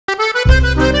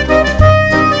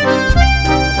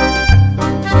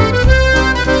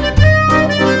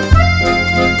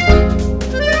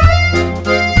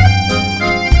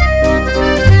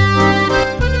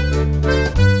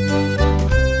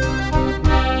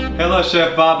Hello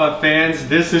Chef Baba fans,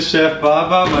 this is Chef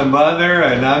Baba, my mother,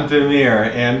 and I'm Demir.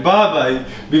 And Baba,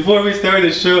 before we start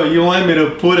the show, you want me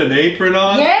to put an apron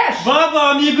on? Yes! Baba,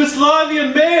 I'm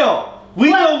Yugoslavian male!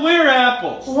 We don't wear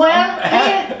apples! Well,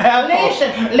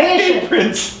 listen.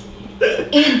 Aprons!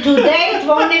 In today's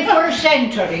 21st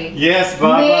century, yes,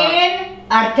 Baba. Men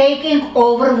are taking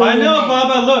over women. I know,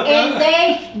 Baba, look. And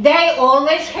they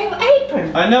always have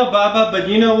aprons. I know, Baba, but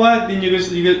you know what? In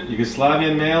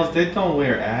Yugoslavian males, they don't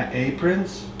wear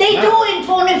aprons. They do in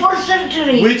 21st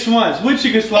century. Which ones? Which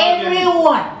Yugoslavian?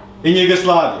 Everyone. In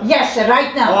Yugoslavia? Yes,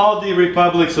 right now. All the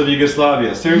republics of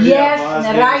Yugoslavia. Serbia, yes,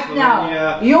 Bosnia, right Slovenia,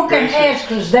 now. You can ask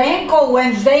Zdenko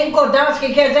when Zdenko does,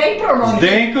 he has apron on.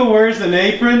 Zdenko wears an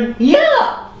apron?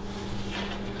 Yeah.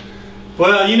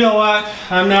 Well, you know what?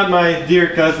 I'm not my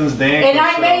dear cousin Zdenko. And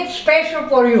I made special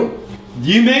for you.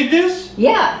 You made this?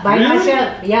 Yeah, by really?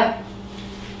 myself. Yeah.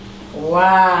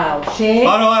 Wow, see?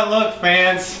 How do I look,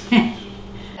 fans?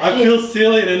 I feel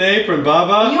silly in an apron,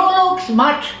 Baba. You look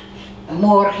much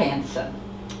more handsome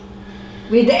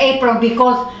with the apron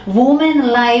because women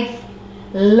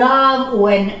love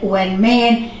when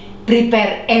men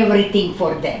prepare everything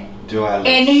for them. Do I look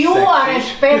and you sexy? are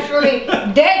especially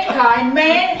that kind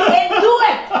man and do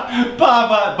it.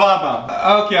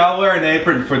 Baba. Okay, I'll wear an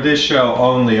apron for this show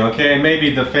only, okay? And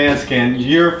maybe the fans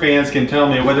your fans can tell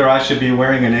me whether I should be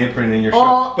wearing an apron in your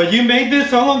show. But you made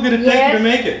this? How long did it take you to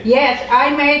make it? Yes,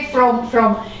 I made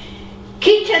from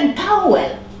kitchen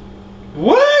towel.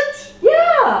 What?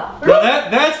 Yeah. Well,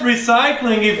 that's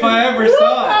recycling if I ever Look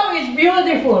saw it. how it's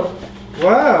beautiful.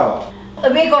 Wow.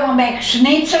 We're gonna make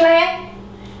schnitzel,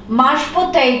 mashed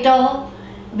potato.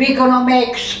 We're gonna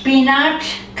make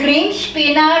spinach, cream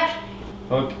spinach.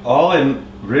 Okay, all in,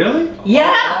 really?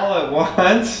 Yeah. All at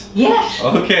once? Yes.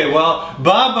 Okay, well,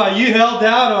 Baba, you held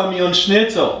out on me on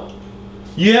schnitzel.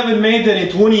 You haven't made that in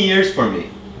 20 years for me.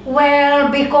 Well,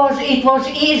 because it was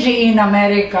easy in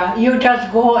America. You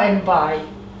just go and buy.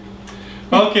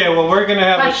 Okay, well, we're gonna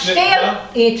have but still,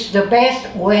 it's the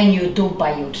best when you do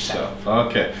by yourself.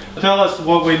 Okay. Tell us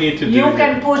what we need to do. You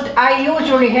can here. put, I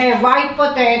usually have white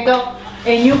potato,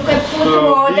 and you can put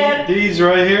water. These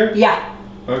right here? Yeah.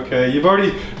 Okay, you've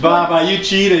already, Baba, you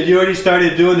cheated. You already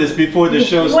started doing this before the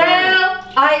show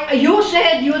started. Well, you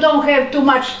said you don't have too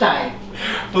much time.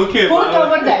 Okay. Put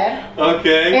over there.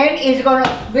 Okay. And it's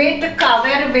gonna, with the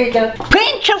cover, with a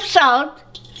pinch of salt,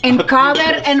 and cover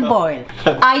and boil.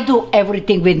 I do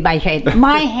everything with my hand.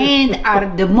 My hands are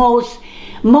the most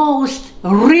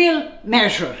real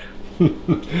measure.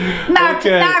 Not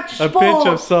spoon, a pinch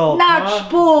of salt. Not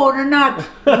spoon, not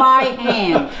my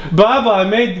hand. Baba, I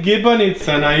made gibbonits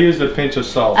and I used a pinch of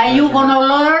salt. Are you gonna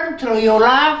learn through your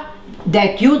life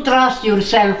that you trust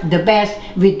yourself the best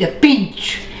with the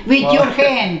pinch, with your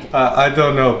hand? I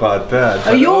don't know about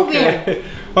that. You okay. will.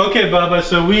 Okay, Baba,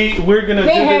 so we're gonna do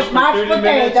this have for mashed 30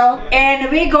 potato minutes. and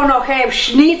we're gonna have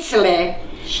schnitzel.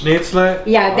 Schnitzel?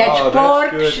 Yeah, that's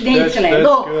pork schnitzel. That's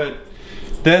Look. good.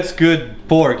 That's good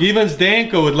pork. Even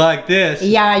Zdenko would like this.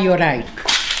 Yeah, you're right.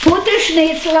 Put the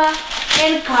schnitzel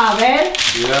and cover.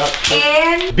 Yeah.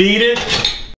 And beat it.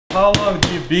 How long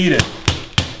do you beat it?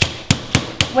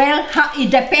 well, it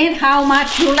depends how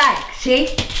much you like. See,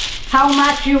 how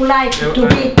much you like to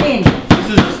be thin. This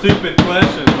is a stupid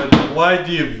question, but why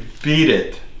do you beat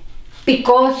it?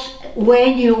 Because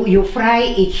when you fry,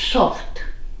 it's soft.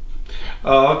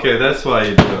 Oh, okay, that's why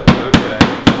you do it. Okay.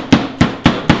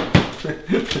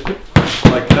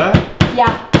 Like that?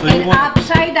 Yeah, So and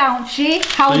upside down. See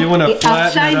how so you want to flatten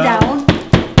upside it out? down.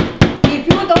 If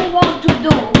you don't want to do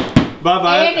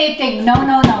anything,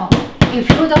 no. If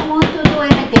you don't want to do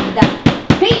anything, then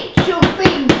pinch your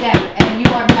finger and you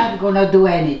are not gonna do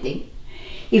anything.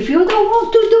 If you don't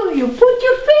want to do, you put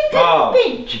your finger and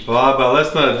pinch. Baba,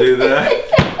 let's not do that.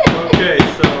 Okay,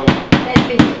 so. That's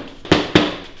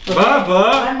it. Baba!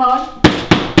 One more.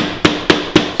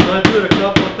 Should I do it a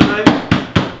couple of times?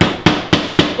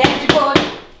 That's good.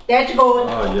 That's good.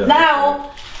 Oh, yeah.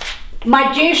 Now,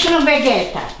 magician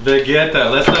vegeta. Vegeta.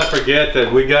 Let's not forget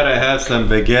that we gotta have some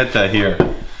Vegeta here.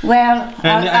 Well,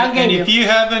 I'll give and you. if you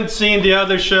haven't seen the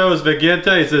other shows,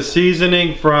 Vegeta is a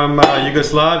seasoning from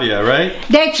Yugoslavia, right?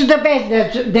 That's the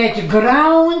best. That's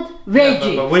ground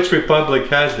veggie. But which republic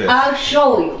has this? I'll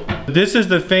show you. This is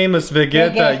the famous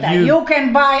Vegeta. You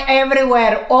can buy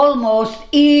everywhere. Almost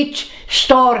each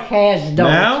store has those.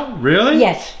 Now? Really?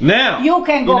 Yes. Now? You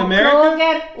can go in America?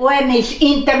 Kroger when it's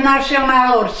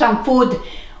international or some food.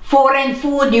 Foreign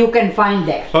food you can find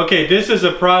there. Okay, this is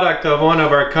a product of one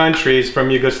of our countries from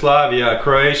Yugoslavia,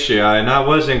 Croatia, and I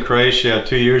was in Croatia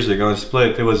 2 years ago in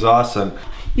Split. It was awesome.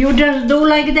 You just do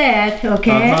like that,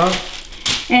 okay?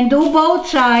 And do both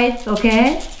sides,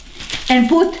 okay? and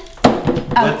put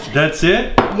out. That's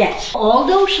it? Yes. All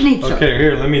those schnitzel. Okay,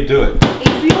 here, let me do it.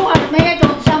 If you are mad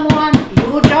on someone,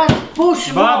 you just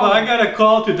push Baba, more. I got a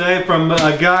call today from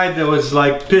a guy that was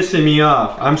like pissing me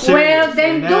off. I'm serious. Well,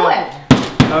 then do it.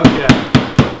 Okay.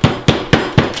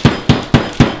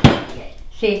 Okay.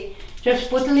 See, just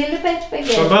put a little bit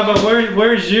spaghetti. So Baba,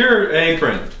 where's your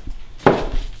apron?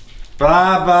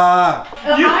 Baba!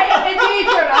 I am a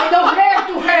teacher, I don't have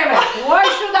to have it. Why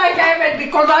should I have it?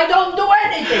 Because I don't do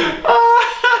anything.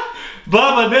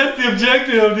 Baba, that's the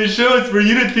objective of this show, is for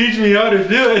you to teach me how to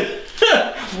do it.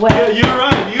 Well, yeah, you're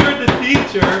right, you're the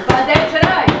teacher. But that's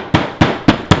right.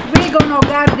 We're gonna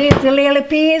get this little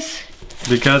piece.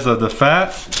 Because of the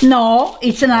fat? No,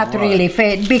 it's not really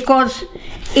fat, because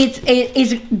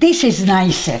this is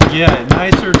nicer. Yeah,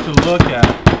 nicer to look at.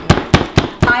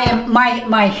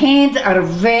 My hands are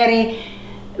very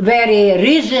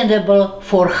reasonable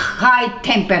for high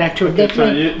temperature. Okay, so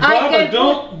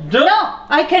no,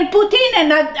 I can put in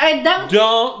and I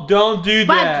don't. Don't do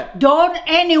But that. don't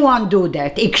anyone do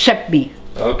that except me.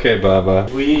 Okay, Baba.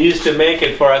 We used to make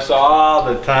it for us all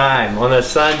the time on a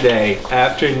Sunday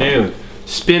afternoon.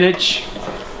 Spinach,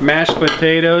 mashed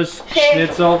potatoes,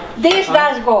 schnitzel. This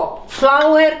does go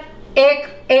flour,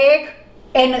 egg,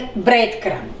 and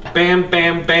breadcrumb. Bam,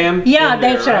 bam, bam. Yeah, in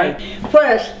there, that's right.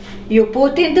 First, you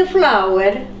put in the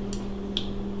flour.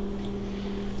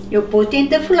 You put in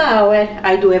the flour.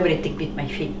 I do everything with my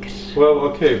fingers. Well,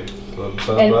 okay.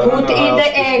 And put in the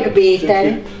egg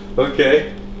beater.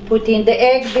 Okay. Put in the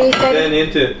egg beater. Then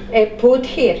into. And put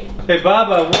here. Hey,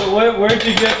 Baba, where'd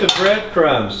you get the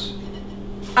breadcrumbs?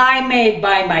 I made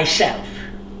by myself.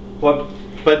 What?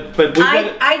 But we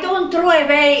got. I don't throw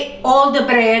away all the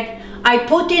bread. I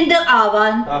put in the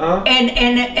oven,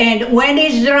 and when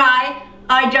it's dry,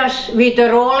 I just with the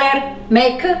roller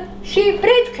make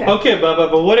breadcrumbs. Okay, Baba,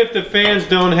 but what if the fans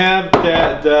don't have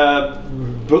that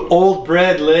old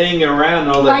bread laying around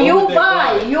all the time?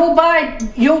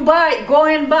 You buy, go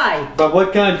and buy. But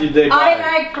what kind did they buy? I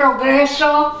like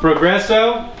Progresso.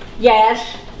 Progresso?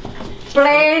 Yes,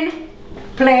 plain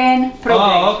Progresso.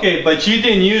 Oh, okay, but you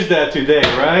didn't use that today,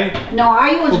 right? No,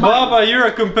 I use Baba, you're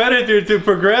a competitor to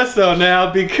Progresso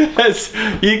now because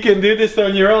you can do this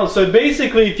on your own. So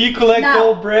basically, if you collect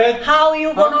old bread... How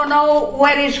you gonna know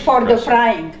where is for the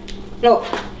frying? Look,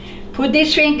 put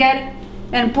this finger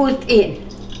and put in.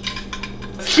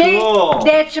 See,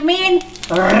 that's mean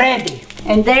ready.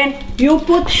 And then you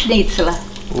put schnitzel.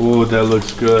 Oh, that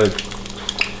looks good.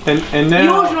 And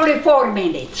now... Usually 4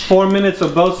 minutes. 4 minutes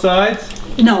of both sides?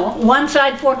 No, one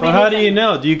side 4 minutes. Well, how do you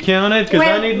know? Do you count it? Because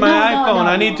I need my iPhone.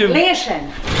 I need to... Listen,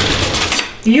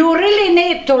 you really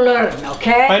need to learn,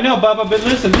 okay? I know, Baba, but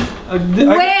listen.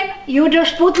 When you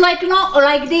just put like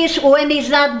this, when it's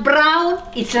not brown,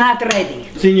 it's not ready.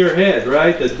 It's in your head,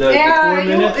 right? The 4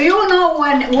 minutes? You know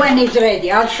when it's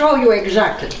ready. I'll show you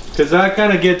exactly. Because I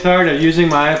kind of get tired of using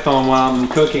my iPhone while I'm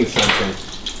cooking something.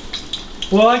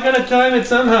 Well, I gotta time it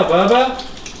somehow, Baba.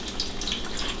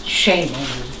 Shame on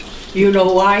you. You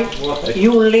know why? Why?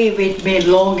 You live with me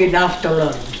long enough to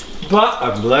learn. But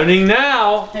I'm learning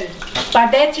now.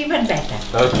 But that's even better.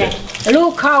 Okay.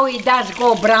 Look how it does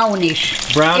go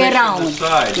brownish. Brownish around. on the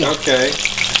side. Yeah. Okay.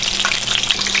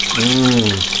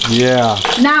 Yeah.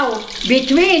 Now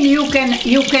between you can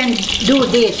do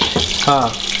this. Huh.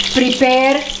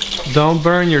 Prepare. Don't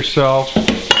burn yourself.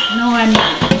 No, I'm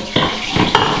not.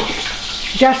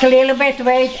 Just a little bit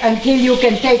wait until you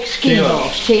can take skin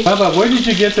off. See? Baba, where did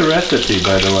you get the recipe,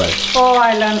 by the way? Oh,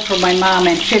 I learned from my mom,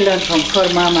 and she learned from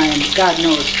her mama, and God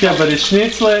knows. Yeah, but is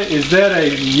schnitzel, is that a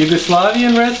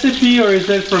Yugoslavian recipe or is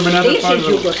that from another part of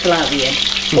the world? This is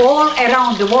Yugoslavian. All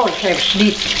around the world have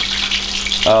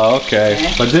schnitzel. Oh, okay.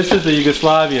 Yeah. But this is the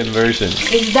Yugoslavian version.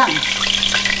 It's done.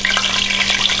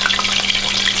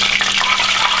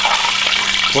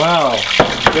 Wow.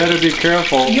 Better be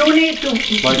careful. You need to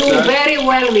do very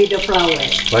well with the flour.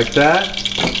 Like that?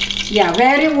 Yeah,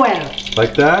 very well.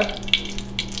 Like that?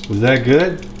 Was that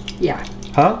good? Yeah.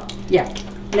 Huh? Yeah.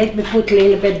 Let me put a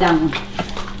little bit down.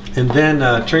 And then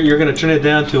you're going to turn it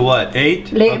down to what?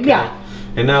 8? Okay. Yeah.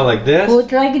 And now like this?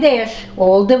 Put like this.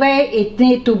 All the way. It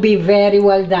needs to be very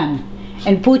well done.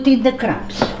 And put in the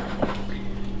crumbs.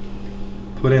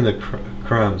 Put in the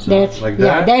crumbs. Like that?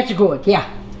 Yeah, that's good. Yeah.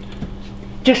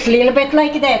 Just a little bit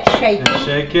like that, shake it. And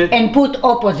shake it. And put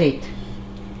opposite.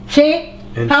 See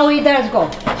and how it does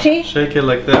go? See? Shake it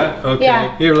like that? Okay.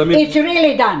 Yeah. Here, let me... It's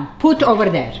really done. Put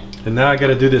over there. And now I got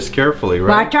to do this carefully,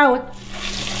 right? Watch out.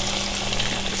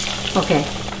 Okay.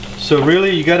 So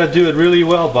really, you got to do it really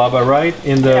well, Baba, right?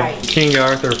 In the King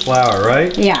Arthur flour,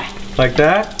 right? Yeah. Like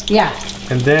that? Yeah.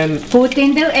 And then... Put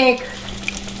in the egg.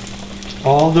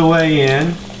 All the way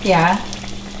in. Yeah.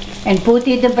 And put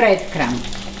it the breadcrumb.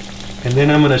 And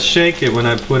then I'm gonna shake it when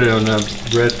I put it on the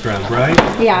breadcrumb, right?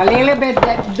 Yeah, a little bit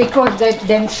because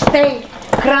then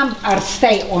crumbs are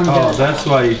stay on the. Oh, that's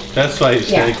why you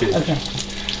shake it. Okay.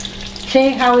 See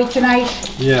how it's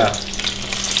nice? Yeah.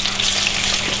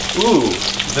 Ooh,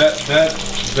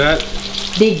 that.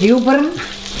 Did you burn?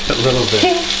 A little bit.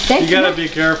 See, you gotta be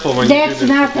careful when you do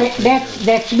this.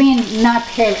 That's mean not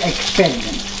have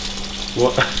experience.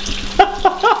 What?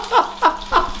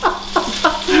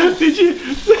 Did you?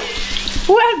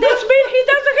 Well, that's mean he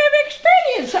doesn't have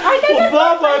experience. Well,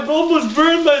 Bob, I almost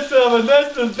burned myself, and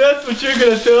that's what you're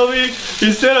gonna tell me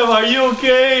instead of "Are you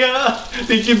okay?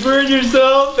 Did you burn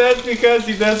yourself?" That's because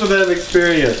he doesn't have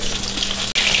experience.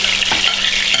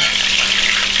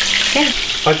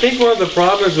 I think one of the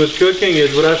problems with cooking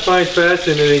is what I find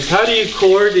fascinating is how do you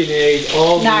coordinate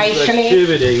all these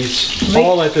activities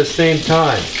all at the same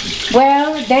time?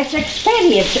 Well, that's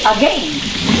experience again.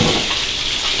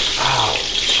 Ouch.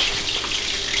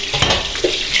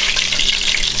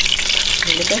 A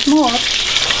little bit more.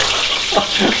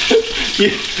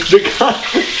 The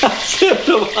concept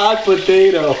of hot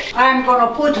potato. I'm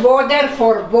gonna put water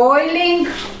for boiling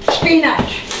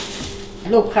spinach.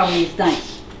 Look how it's nice.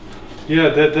 Yeah,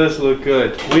 that does look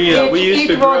good. We used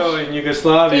to grow in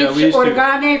Yugoslavia. It's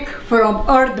organic from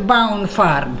earthbound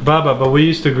farm. Baba, but we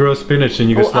used to grow spinach in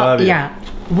Yugoslavia. Yeah,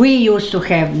 we used to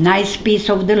have nice piece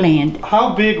of the land.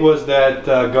 How big was that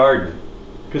garden?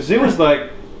 Because it was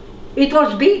like... It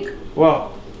was big. Well...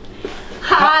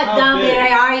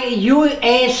 You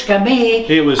ask me.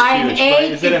 It was I'm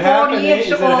huge. 84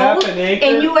 years old,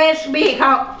 and you ask me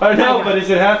how. I know, but is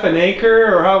it half an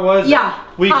acre or how was it? Yeah.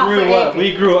 We grew what?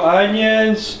 We grew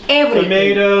onions, everything.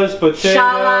 Tomatoes, potatoes,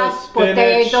 salad,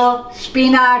 potato,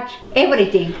 spinach,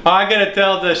 everything. I gotta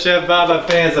tell the Chef Baba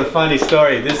fans a funny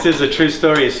story. This is a true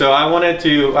story. So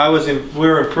we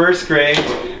were in first grade,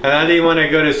 and I didn't want to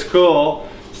go to school.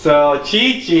 So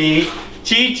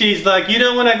Chi-Chi's like, you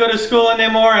don't want to go to school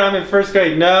anymore? And I'm in first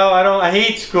grade. No, I don't. I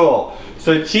hate school.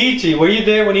 So Chi-Chi, were you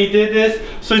there when he did this?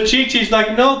 So Chi-Chi's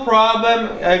like, no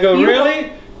problem. I go, really?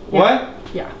 Yeah. What?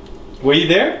 Yeah. Were you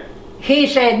there? He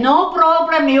said, no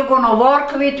problem. You're going to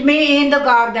work with me in the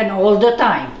garden all the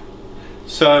time.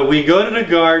 So we go to the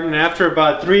garden after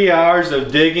about 3 hours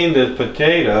of digging the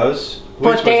potatoes.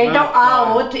 Potato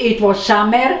out. It was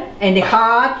summer and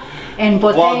hot. And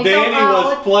while Danny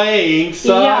was playing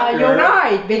soccer. Yeah, you're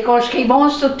right, because he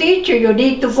wants to teach you. You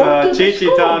need to go to the school.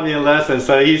 Chi-Chi taught me a lesson.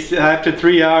 So after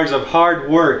 3 hours of hard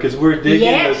work, because we're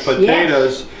digging the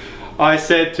potatoes, I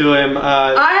said to him,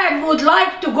 I would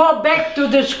like to go back to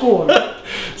the school.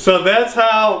 So that's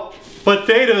how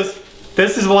potatoes,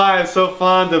 this is why I'm so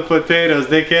fond of potatoes.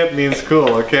 They kept me in school,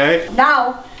 okay?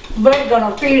 Now, we're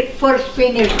gonna first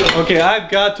finish this. Okay, I've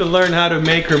got to learn how to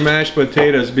make her mashed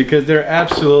potatoes because they're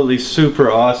absolutely super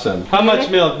awesome. How much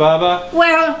milk, Baba?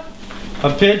 Well, a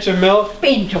pinch of milk?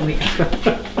 Pinch of milk.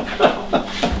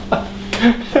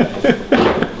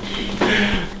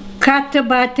 Cut the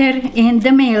butter in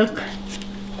the milk.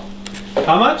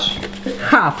 How much?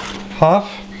 Half.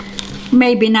 Half?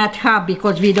 Maybe not half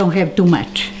because we don't have too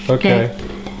much. Okay.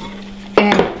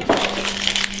 And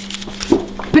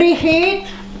preheat.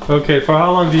 Okay, for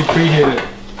how long do you preheat it?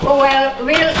 Oh, well,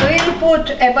 we'll put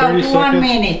about 1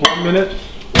 minute. 1 minute?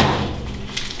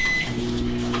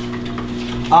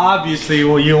 Obviously,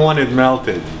 well, you want it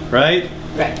melted, right?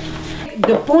 Right.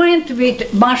 The point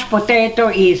with mashed potato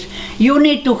is you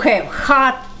need to have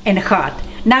hot and hot,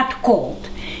 not cold.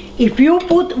 If you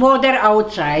put water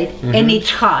outside and it's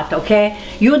hot, okay,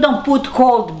 you don't put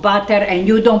cold butter and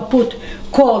you don't put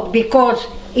cold because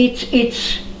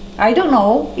it's I don't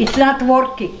know, it's not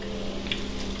working.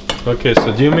 Okay,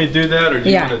 so do you want me to do that or do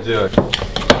you want to do it?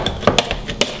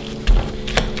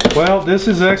 Well, this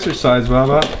is exercise,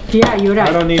 Baba. Yeah, you're right.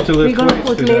 I don't need to lift weights today. We're going to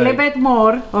put a little bit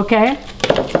more, okay?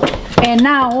 And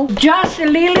now, just a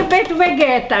little bit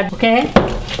vegeta, okay?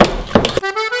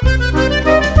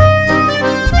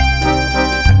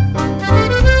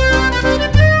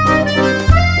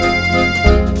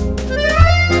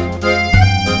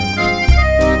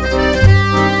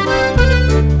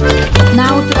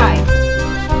 Now try.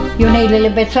 You need a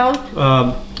little bit salt?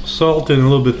 Salt and a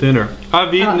little bit thinner.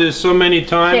 I've eaten this so many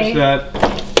times that...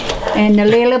 And a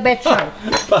little bit salt.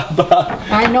 Baba.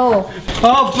 I know.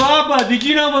 Oh, Baba, did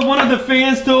you know what one of the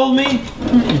fans told me?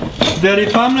 That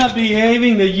if I'm not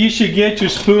behaving, that you should get your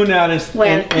spoon out and...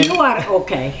 Well, you are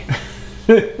okay.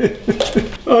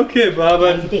 Okay,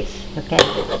 Baba. Like this, okay?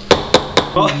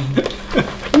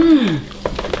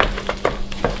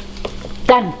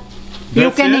 Done.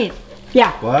 You can eat.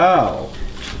 Yeah. Wow.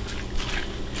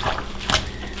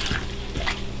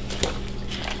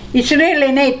 It's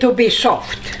really need to be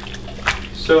soft.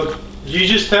 So you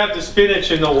just have the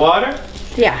spinach in the water?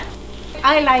 Yeah.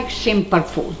 I like simple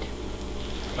food.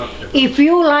 Okay. If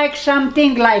you like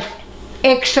something like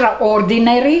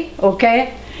extraordinary,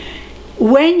 okay,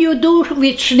 when you do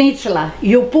with schnitzel,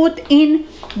 you put in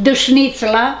the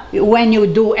schnitzel, when you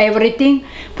do everything,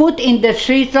 put in the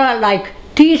schnitzel like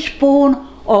teaspoon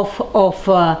of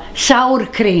sour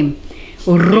cream.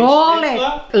 Roll it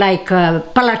like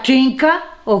palatchinka,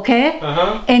 okay,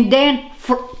 and then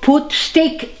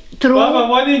stick through. Baba,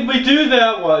 why didn't we do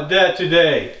that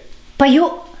today? But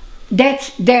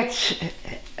that's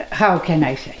how can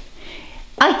I say?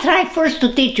 I try first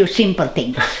to teach you simple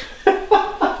things.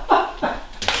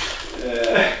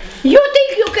 You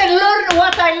think you can learn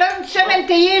what I learned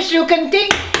 70 years? You can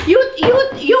think you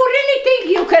really think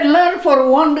you can learn for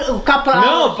one couple hours?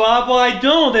 No, Baba, I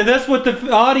don't, and that's what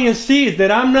the audience sees.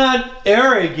 That I'm not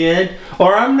arrogant,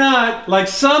 or I'm not like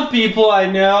some people I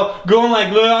know going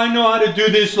like, look, I know how to do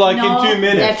this like in 2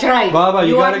 minutes. That's right. Baba,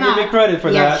 you gotta give me credit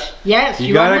for that. Yes,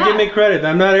 you gotta give me credit.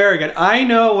 I'm not arrogant. I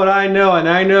know what I know, and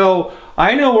I know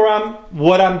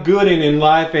what I'm good in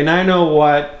life, and I know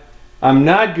what I'm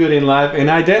not good in life, and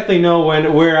I definitely know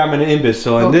where I'm an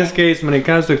imbecile. In this case, when it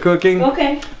comes to cooking,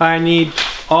 I need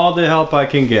all the help I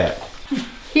can get.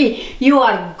 You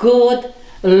are good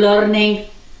learning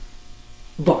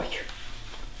boy.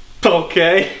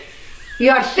 Okay. You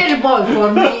are still boy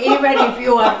for me, even if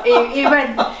you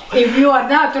are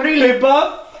not really. Hey,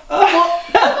 Bob.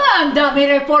 Come on,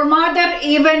 Damire, for mother,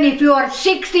 even if you are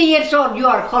 60 years old, you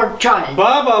are her child.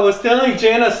 Bob, I was telling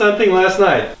Jana something last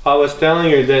night. I was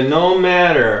telling her that no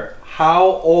matter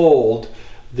how old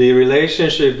the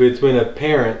relationship between a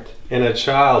parent and a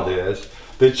child is,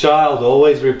 the child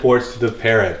always reports to the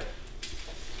parent.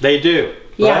 They do,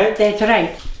 right? Yeah, that's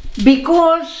right.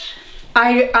 Because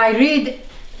I read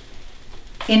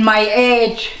in my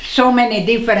age so many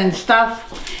different stuff,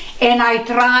 and I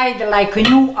tried like a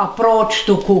new approach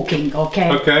to cooking,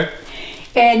 okay? Okay.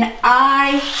 And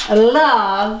I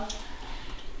love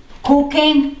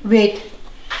cooking with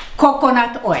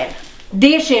coconut oil.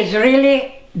 This is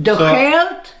really the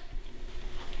health,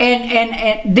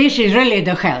 and this is really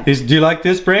the health. Do you like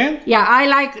this brand? Yeah, I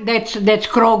like that's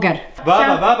Kroger.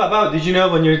 Baba, did you know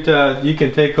when you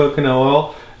can take coconut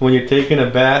oil, when you're taking a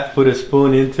bath, put a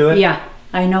spoon into it? Yeah,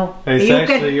 I know. It's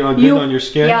actually good on your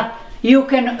skin? Yeah, you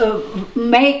can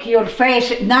make your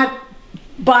face not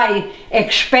by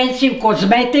expensive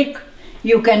cosmetic.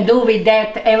 You can do with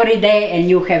that every day, and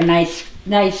you have nice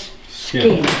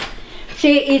skin.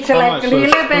 See, it's like a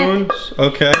little bit.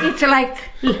 Okay. It's like,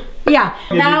 yeah.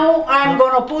 Now I'm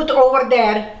gonna put over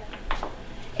there,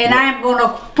 and I'm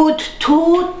gonna put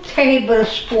 2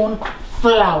 tablespoons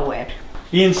flour.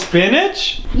 In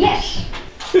spinach? Yes.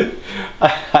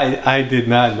 I did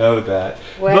not know that.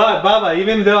 Well, but Baba,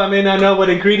 even though I may not know what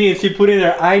ingredients you put in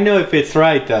there, I know if it's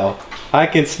right though. I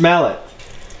can smell it.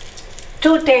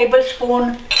 2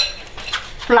 tablespoons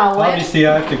flour. Obviously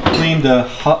I have to clean the,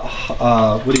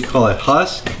 what do you call it,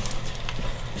 husk?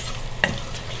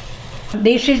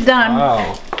 This is done.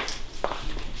 Wow.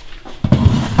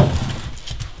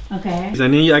 Okay.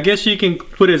 And I guess you can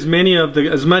put as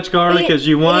much garlic as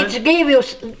you want. It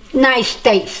gives you nice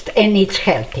taste and it's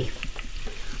healthy.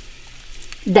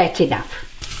 That's enough.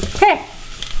 Okay.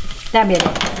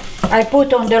 I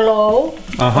put on the low.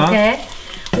 Okay.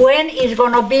 When it's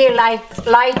gonna be like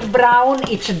light brown,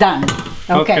 it's done.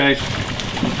 Okay.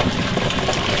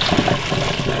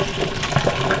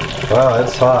 Wow,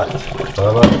 that's hot.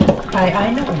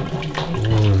 I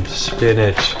know.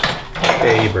 Spinach,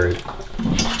 favorite.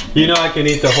 You know I can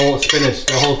eat the whole spinach,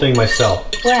 the whole thing myself.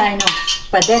 Well, I know,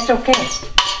 but that's okay.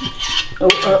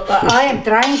 I am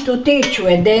trying to teach you,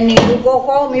 and then if you go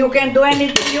home, you can do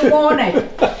anything you want it.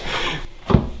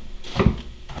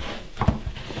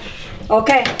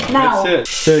 Okay, now. That's it.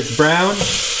 So it's brown.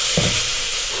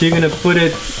 So you're gonna put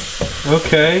it.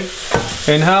 Okay.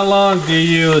 And how long do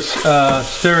you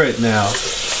stir it now?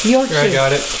 You'll Here, I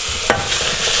got it.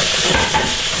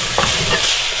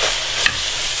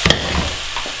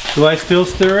 Do I still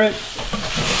stir it?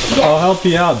 Yes. I'll help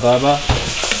you out, Baba.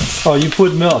 Oh, you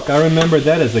put milk. I remember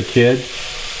that as a kid.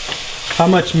 How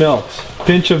much milk?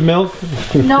 Pinch of milk?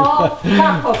 No,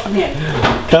 cup of milk.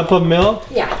 Cup of milk?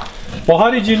 Yeah. Well,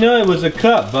 how did you know it was a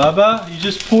cup, Baba? You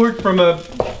just poured from a...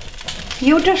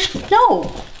 You just know.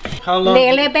 How long?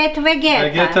 Little bit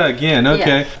vegeta. Vegeta again,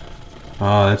 okay. Yes.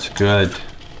 Oh, that's good.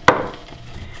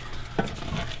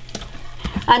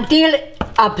 Until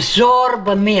absorb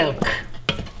milk.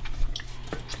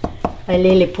 I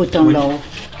really put on low.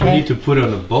 We need to put it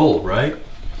on a bowl, right?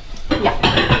 Yeah.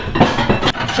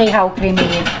 See how creamy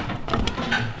it is.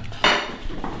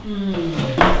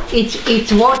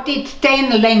 It's worth it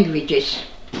 10 languages.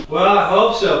 Well, I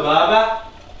hope so, Baba.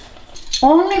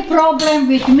 Only problem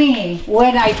with me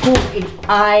when I cook is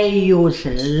I use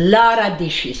a lot of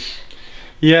dishes.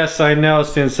 Yes, I know,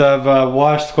 since I've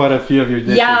washed quite a few of your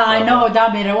dishes. Yeah, I know,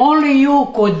 Damir. Only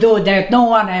you could do that, no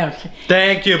one else.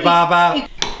 Thank you, Baba.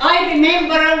 I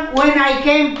remember when I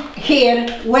came here,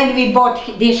 when we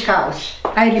bought this house.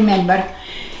 I remember.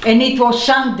 And it was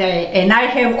Sunday, and I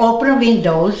have open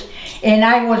windows, and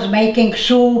I was making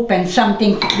soup and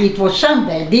something. It was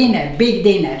Sunday, dinner, big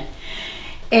dinner.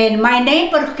 And my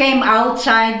neighbor came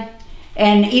outside,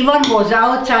 and Ivan was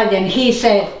outside, and he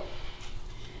said,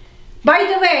 by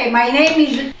the way, my name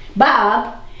is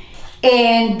Bob,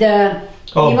 and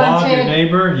oh, Ivan Bob, said, your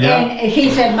neighbor? Yeah. And he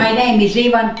said, my name is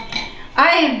Ivan.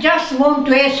 I just want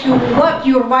to ask you what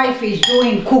your wife is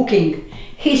doing cooking.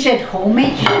 He said,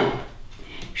 homemade soup.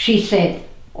 She said,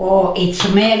 oh, it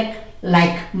smells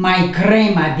like my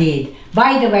grandma did.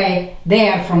 By the way, they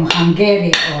are from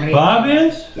Hungary already. Bob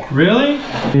is? Yeah. Really?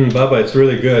 Baba, it's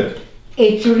really good.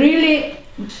 It's really,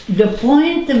 the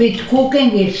point with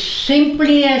cooking is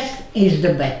simplest is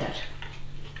the better.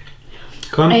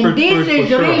 Comfort And this food for is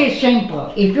sure. really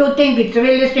simple. If you think it's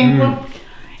really simple,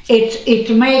 it's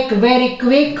make very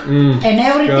quick and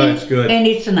everything, it's good. and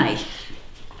it's nice.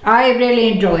 I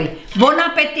really enjoy it. Bon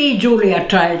appetit, Julia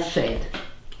Child said.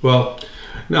 Well,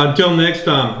 until next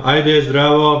time. Ajde,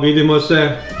 zdravo, vidimo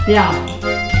se. Yeah.